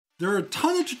There are a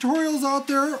ton of tutorials out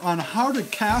there on how to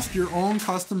cast your own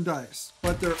custom dice,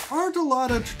 but there aren't a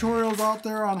lot of tutorials out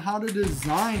there on how to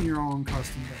design your own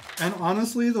custom dice. And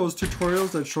honestly, those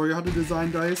tutorials that show you how to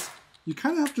design dice, you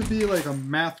kind of have to be like a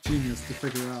math genius to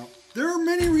figure out. There are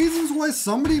many reasons why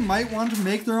somebody might want to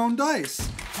make their own dice.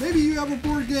 Maybe you have a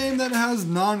board game that has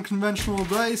non-conventional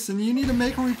dice and you need to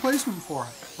make a replacement for it.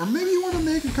 Or maybe you want to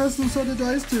make a custom set of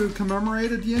dice to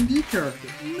commemorate a D&D character.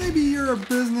 Maybe you're a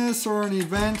business or an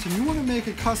event and you want to make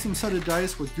a custom set of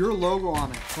dice with your logo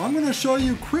on it. So I'm going to show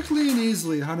you quickly and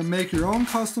easily how to make your own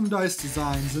custom dice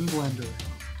designs in Blender.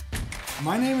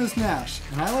 My name is Nash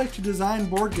and I like to design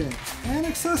board games and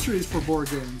accessories for board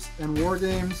games and war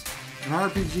games and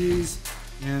RPGs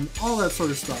and all that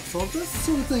sort of stuff. So if that's the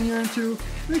sort of thing you're into,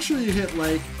 make sure you hit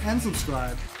like and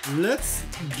subscribe. Let's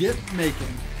get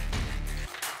making.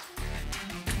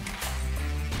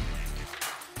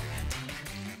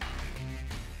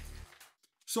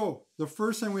 So the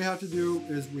first thing we have to do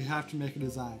is we have to make a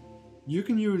design. You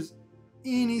can use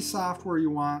any software you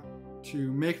want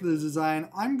to make the design.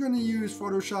 I'm going to use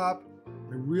Photoshop.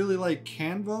 I really like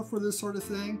Canva for this sort of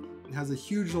thing. It has a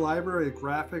huge library of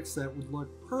graphics that would look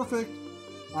perfect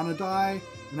on a die.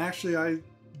 And actually I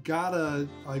got a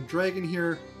dragon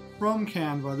here from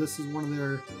Canva. This is one of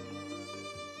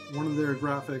their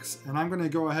graphics, and I'm going to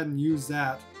go ahead and use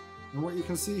that. And what you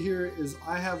can see here is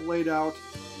I have laid out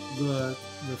the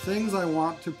things I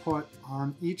want to put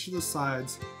on each of the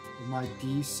sides of my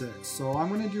D6. So I'm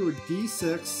going to do a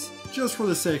D6 just for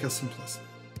the sake of simplicity.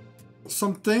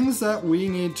 Some things that we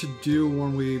need to do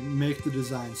when we make the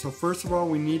design. So first of all,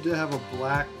 we need to have a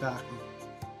black background.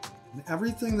 And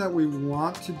everything that we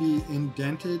want to be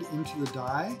indented into the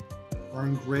die or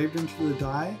engraved into the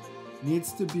die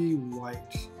needs to be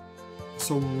white.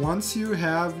 So once you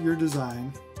have your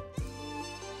design,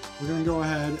 we're going to go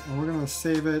ahead and we're going to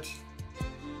save it,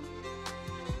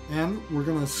 and we're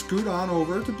going to scoot on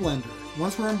over to Blender.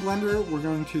 Once we're in Blender, we're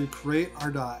going to create our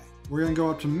die. We're going to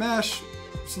go up to Mesh.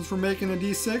 Since we're making a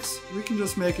D6, we can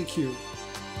just make a cube.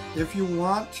 If you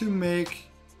want to make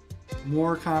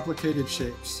more complicated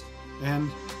shapes, and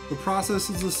the process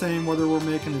is the same whether we're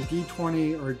making a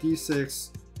D20 or a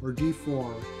D6 or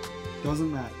D4,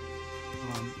 doesn't matter.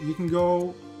 You can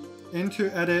go into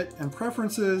Edit and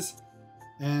Preferences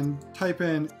and type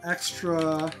in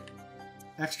extra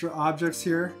objects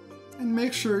here, and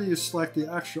make sure you select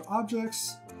the extra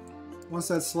objects. Once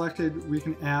that's selected, we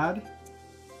can add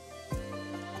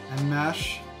and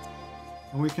mesh,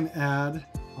 and we can add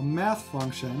a math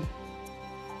function,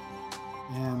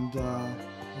 and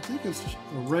I think it's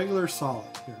a regular solid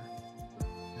here.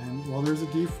 And well, there's a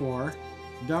D4.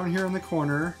 Down here in the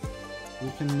corner, we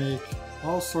can make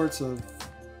all sorts of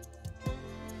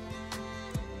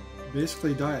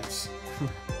basically dice.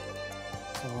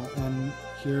 And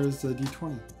here's the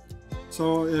D20.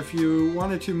 So if you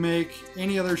wanted to make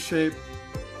any other shape,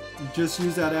 you just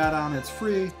use that add-on. It's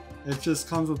free. It just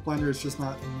comes with Blender. It's just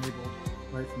not enabled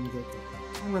right from the get-go.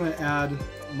 I'm going to add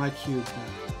my cube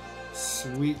here.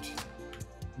 Sweet.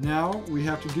 Now we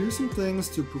have to do some things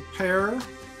to prepare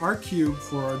our cube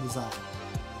for our design.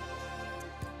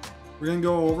 We're going to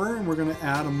go over and we're going to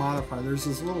add a modifier. There's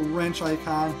this little wrench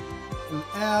icon, and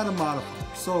add a modifier.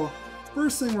 So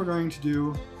first thing we're going to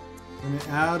do, we're going to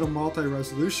add a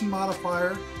multi-resolution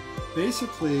modifier.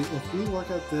 Basically, if we look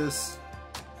at this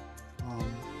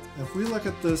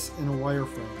in a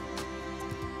wireframe,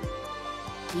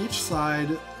 each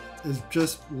side is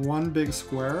just one big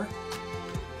square.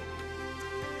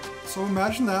 So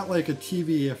imagine that like a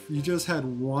TV. If you just had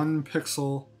one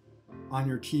pixel on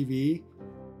your TV,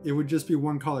 it would just be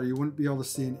one color. You wouldn't be able to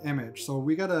see an image. So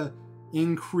we gotta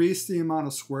increase the amount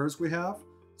of squares we have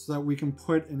so that we can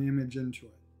put an image into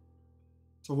it.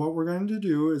 So what we're going to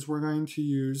do is we're going to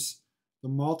use the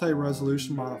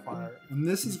multi-resolution modifier, and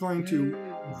this is going to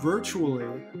virtually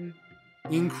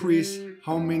increase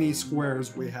how many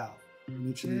squares we have in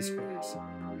each of these squares.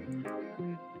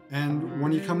 And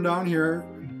when you come down here,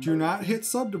 do not hit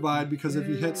subdivide, because if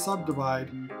you hit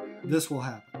subdivide, this will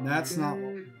happen. That's not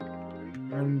what we want.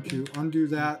 We're going to undo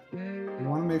that. We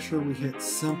want to make sure we hit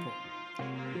simple.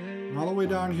 And all the way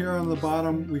down here on the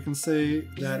bottom, we can say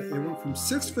that it went from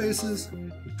 6 faces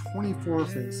to 24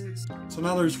 faces. So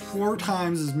now there's 4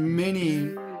 times as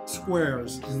many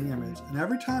squares in the image. And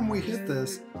every time we hit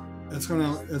this, it's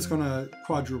gonna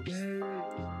quadruple.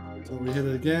 So we hit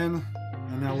it again,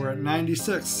 and now we're at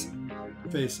 96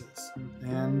 faces.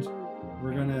 And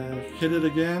we're gonna hit it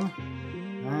again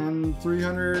on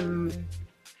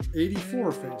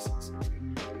 384 faces.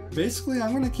 Basically,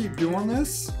 I'm gonna keep doing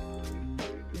this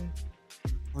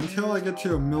until I get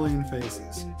to 1,000,000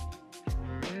 faces.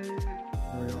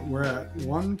 There we go. we're at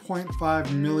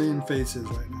 1.5 million faces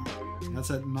right now.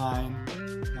 That's at 9.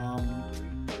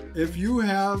 If you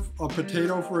have a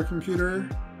potato for a computer,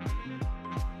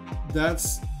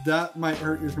 that might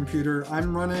hurt your computer.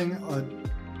 I'm running a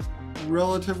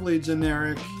relatively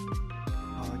generic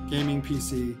gaming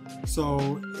PC,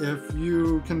 so if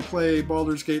you can play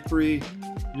Baldur's Gate 3,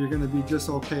 you're going to be just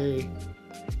okay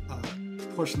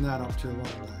pushing that up to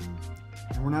level 9.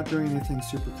 And we're not doing anything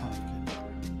super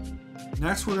complicated.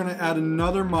 Next, we're going to add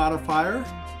another modifier,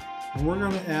 and we're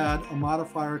going to add a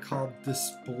modifier called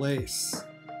Displace.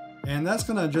 And that's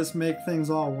going to just make things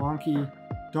all wonky.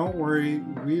 Don't worry,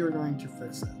 we are going to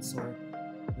fix that. So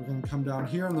we're going to come down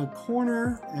here in the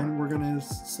corner, and we're going to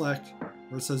select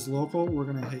where it says local, we're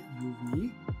going to hit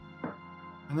UV.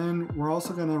 And then we're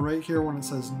also going to, right here when it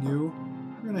says new,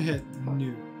 we're going to hit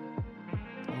new.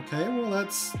 Okay, well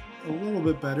that's a little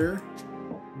bit better.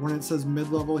 When it says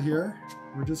mid-level here,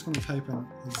 we're just going to type in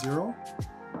 0.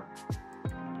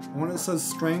 And when it says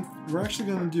strength, we're actually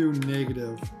going to do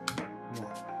 -1.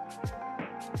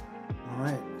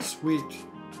 Alright, sweet.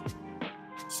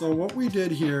 So what we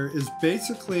did here is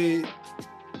basically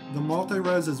the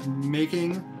multi-res is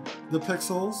making the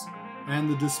pixels, and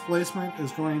the displacement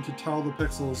is going to tell the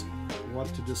pixels what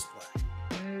to display.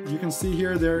 You can see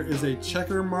here there is a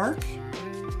checker mark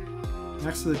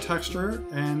next to the texture,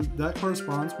 and that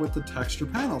corresponds with the texture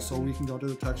panel. So we can go to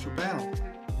the texture panel.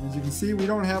 As you can see, we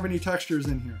don't have any textures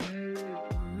in here.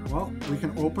 Well, we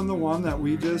can open the one that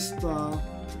we just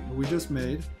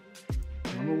made,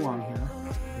 number 1 here.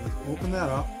 We'll open that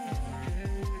up,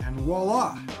 and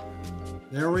voila!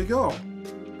 There we go.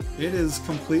 It is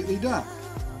completely done.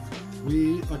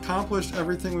 We accomplished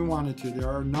everything we wanted to. There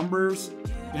are numbers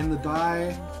in the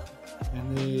die,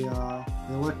 and they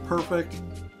look perfect.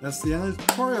 That's the end of the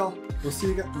tutorial. We'll see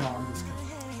you guys. No, I'm just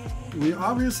kidding. We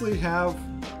obviously have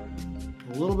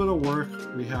a little bit of work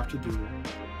we have to do,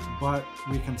 but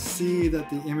we can see that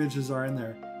the images are in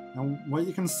there. And what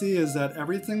you can see is that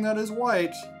everything that is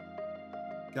white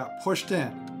got pushed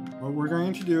in. What we're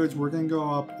going to do is we're going to go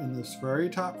up in this very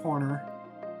top corner.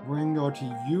 We're going to go to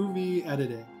UV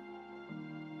editing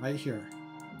right here.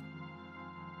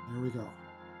 There we go.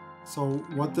 So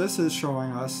what this is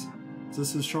showing us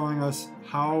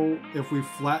how, if we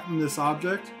flatten this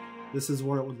object, this is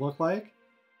what it would look like.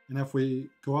 And if we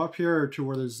go up here to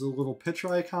where there's a little picture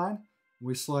icon,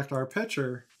 we select our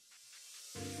picture,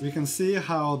 we can see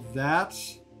how that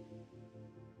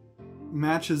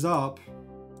matches up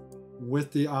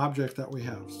with the object that we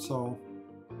have. So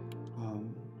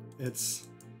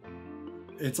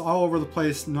it's all over the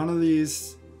place. None of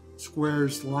these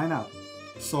squares line up.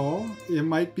 So it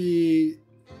might be,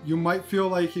 you might feel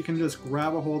like you can just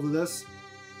grab a hold of this.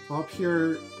 So up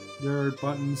here, there are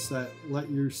buttons that let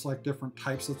you select different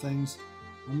types of things.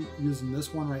 I'm using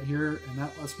this one right here, and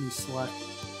that lets me select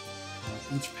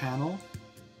each panel.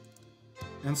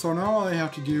 And so now all I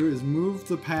have to do is move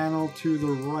the panel to the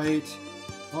right.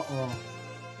 Uh-oh.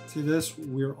 See this?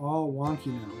 We're all wonky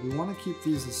now. We want to keep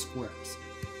these as squares.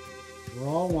 We're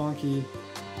all wonky.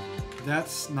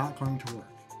 That's not going to work.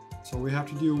 So we have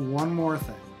to do one more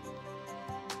thing.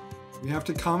 We have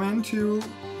to come into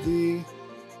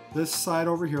this side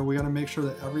over here. We got to make sure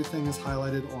that everything is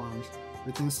highlighted orange.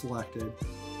 Everything's selected.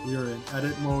 We are in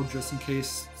edit mode just in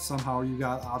case somehow you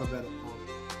got out of edit mode.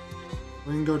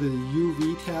 We're going to go to the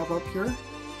UV tab up here.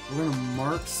 We're going to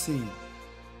mark scene.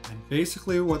 And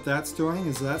basically what that's doing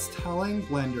is that's telling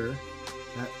Blender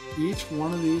that each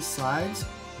one of these sides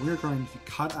we're going to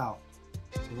cut out.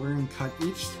 So we're going to cut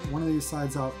each one of these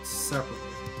sides out separately.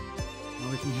 Now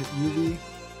we can hit UV,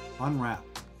 unwrap.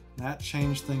 That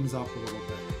changed things up a little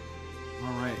bit.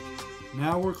 Alright,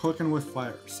 now we're cooking with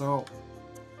fire. So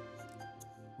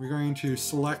we're going to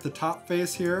select the top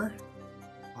face here.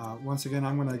 Once again,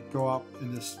 I'm going to go up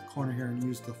in this corner here and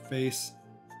use the face.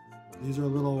 These are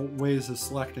little ways of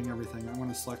selecting everything. I'm going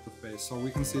to select the face. So we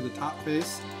can see the top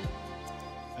face.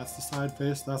 That's the side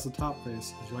face. That's the top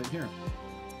face. It's right here.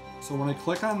 So when I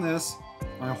click on this,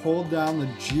 I hold down the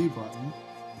G button.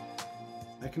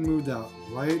 I can move that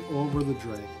right over the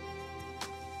dragon.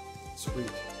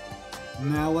 Sweet.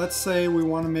 Now let's say we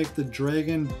want to make the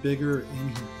dragon bigger in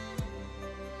here.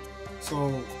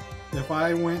 So if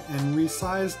I went and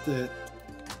resized it,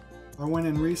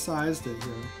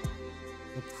 here.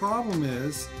 The problem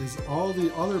is all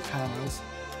the other panels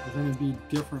are going to be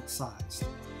different sized.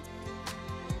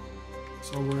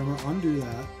 So we're going to undo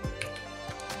that.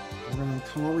 We're going to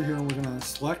come over here and we're going to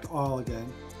select all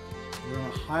again. We're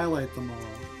going to highlight them all.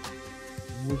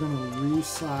 And we're going to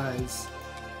resize.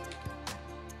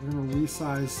 We're going to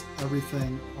resize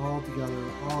everything all together,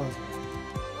 all as one.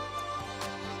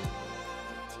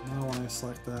 So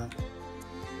select that.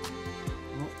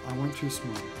 Oh, I went too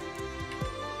small.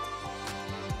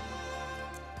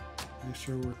 Make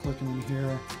sure we're clicking in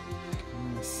here.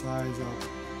 I'm going to size up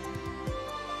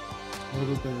a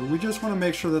little bit bigger. We just want to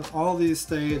make sure that all these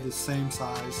stay the same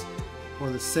size for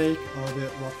the sake of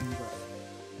it looking good.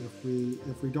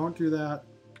 If we don't do that,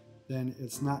 then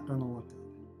it's not going to look good.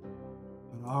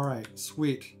 But all right,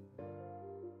 sweet.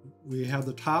 We have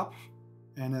the top,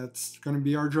 and it's going to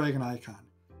be our dragon icon.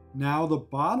 Now the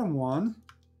bottom one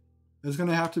is going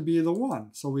to have to be the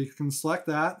 1. So we can select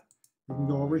that. We can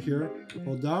go over here,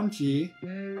 hold down G,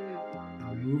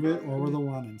 and move it over the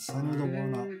 1 and center the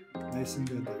 1 up. Nice and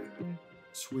good there.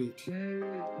 Sweet.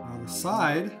 Now the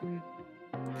side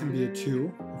can be a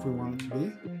 2 if we want it to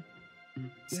be.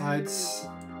 Sides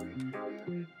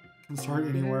can start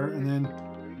anywhere, and then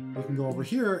we can go over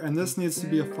here, and this needs to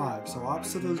be a 5. So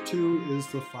opposite of the 2 is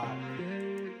the 5.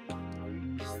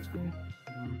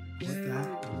 Put that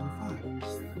over 5.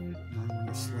 Now I'm going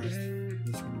to select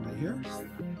this one right here.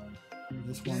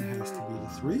 This one has to be the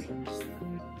 3. I'm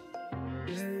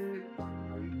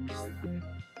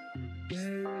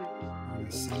going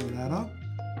to center that up.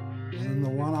 And then the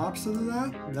one opposite of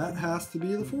that, that has to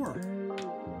be the 4.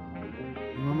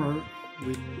 Remember,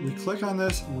 we click on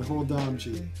this and we hold down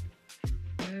G.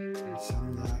 And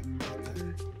center that right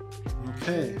there.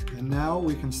 Okay, and now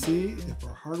we can see if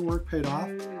our hard work paid off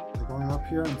by going up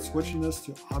here and switching this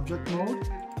to object mode.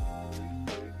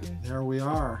 There we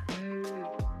are.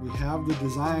 We have the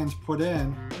designs put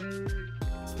in.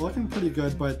 It's looking pretty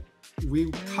good, but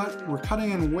we're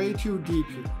cutting in way too deep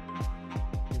here.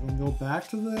 We're going to go back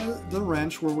to the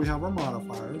wrench where we have our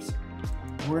modifiers.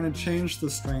 And we're going to change the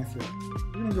strength here.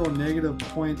 We're going to go negative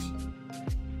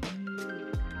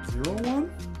 0.01.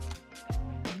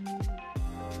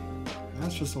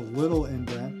 That's just a little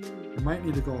indent. We might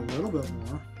need to go a little bit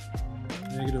more.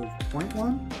 Negative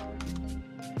 0.1.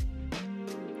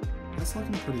 That's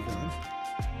looking pretty good.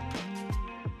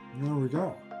 There we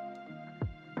go.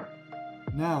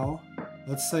 Now,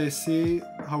 let's say, see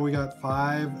how we got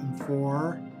 5 and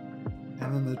 4,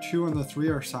 and then the 2 and the 3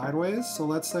 are sideways? So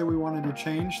let's say we wanted to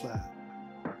change that.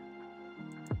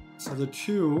 So the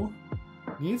 2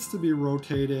 needs to be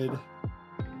rotated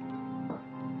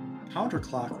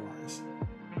counterclockwise,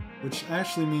 which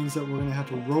actually means that we're going to have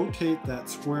to rotate that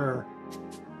square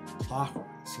clockwise.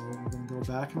 So we're going to go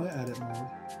back into edit mode.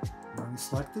 We're going to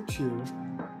select the 2.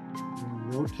 We're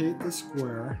going to rotate the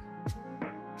square.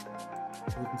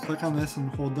 We can click on this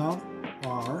and hold down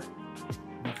R.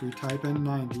 And if we type in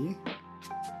 90, we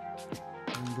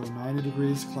can go 90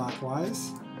 degrees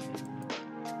clockwise.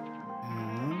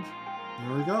 And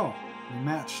there we go. We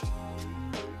matched.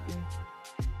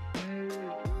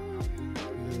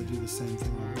 We're going to do the same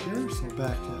thing over here. So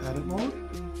back to edit mode.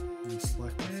 We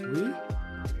select the 3. We'll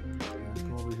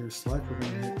go over here, select. We're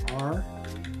going to hit R,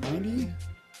 90,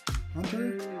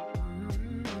 enter.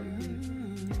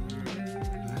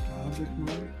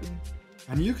 Mode.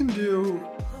 And you can do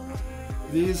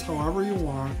these however you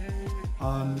want.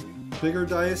 On bigger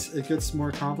dice, it gets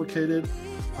more complicated.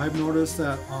 I've noticed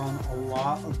that on a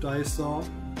lot of dice though,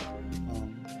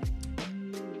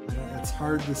 it's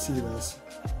hard to see this,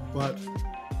 but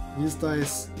these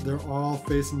dice, they're all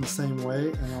facing the same way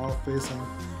and they're all facing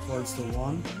towards the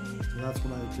 1. So that's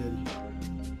what I did.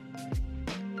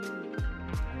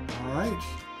 All right,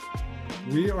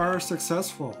 we are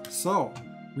successful. So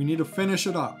we need to finish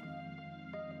it up.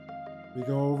 We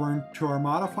go over into our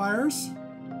modifiers.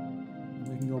 And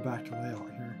we can go back to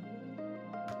layout here.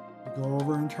 We go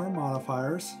over into our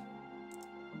modifiers.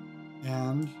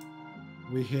 And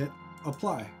we hit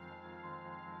apply.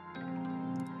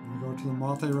 And we go to the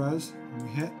multi-res and we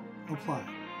hit apply.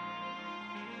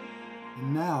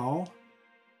 And now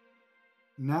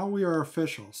we are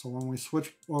official. So when we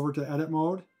switch over to edit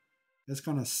mode, it's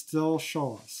going to still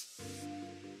show us.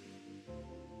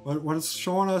 But what it's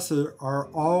showing us are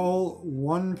all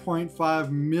 1.5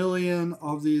 million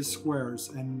of these squares.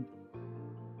 And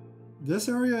this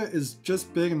area is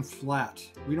just big and flat.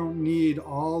 We don't need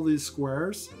all these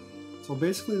squares. So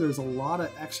basically there's a lot of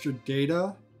extra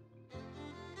data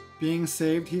being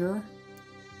saved here.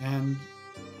 And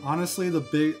honestly, the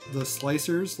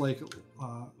slicers like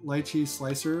Lychee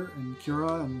Slicer and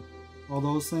Cura and all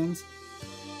those things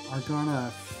are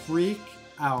gonna freak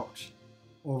out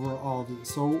over all these.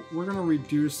 So we're going to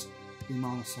reduce the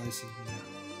amount of slices we have.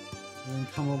 We're going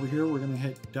to come over here, we're going to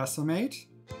hit decimate.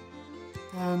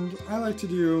 And I like to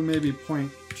do maybe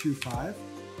 0.25.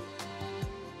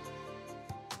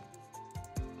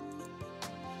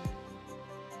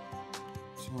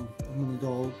 So I'm going to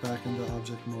go back into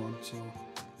object mode so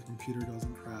the computer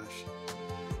doesn't crash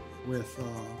with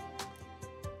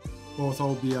both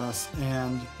OBS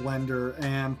and Blender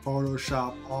and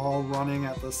Photoshop all running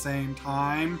at the same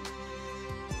time.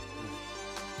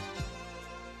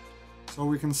 So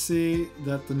we can see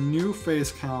that the new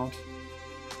face count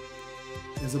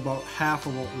is about half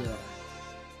of what we are.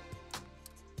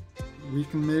 We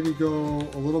can maybe go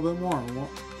a little bit more,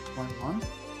 1.1.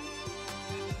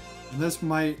 And this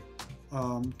might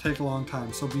take a long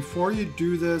time. So before you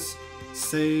do this,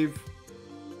 save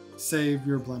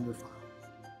your Blender file.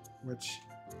 Which,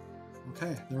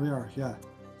 okay, there we are, yeah.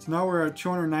 So now we're at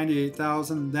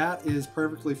 298,000. That is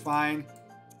perfectly fine.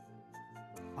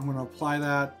 I'm gonna apply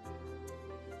that.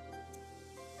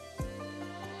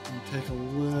 And take a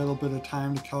little bit of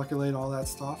time to calculate all that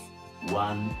stuff.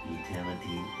 1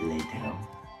 eternity later.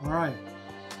 All right,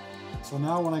 so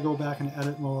now when I go back in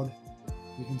edit mode,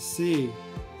 you can see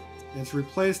it's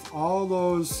replaced all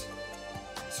those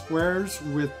squares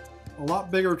with a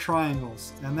lot bigger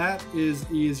triangles, and that is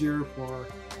easier for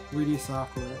 3D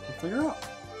software to figure out.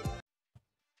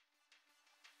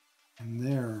 And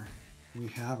there we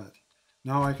have it.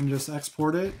 Now I can just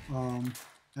export it.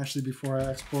 Actually, before I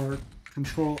export,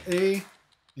 Control A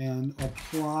and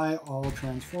apply all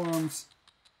transforms.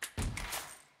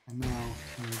 And now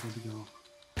we're good to go.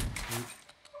 Right.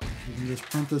 We can just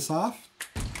print this off,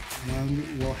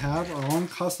 and we'll have our own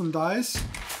custom dice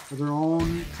with their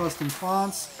own custom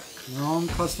fonts, their own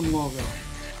custom logo,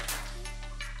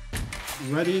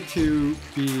 ready to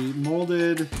be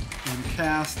molded and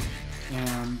cast,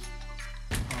 and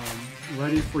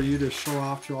ready for you to show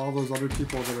off to all those other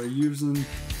people that are using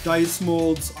dice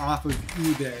molds off of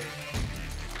eBay.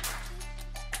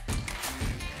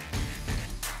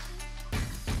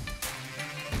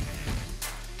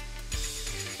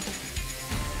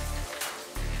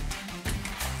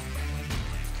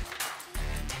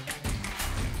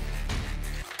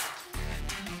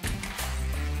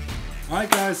 Alright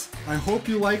guys, I hope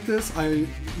you like this. I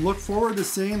look forward to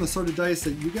seeing the sort of dice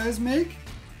that you guys make,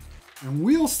 and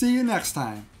we'll see you next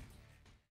time.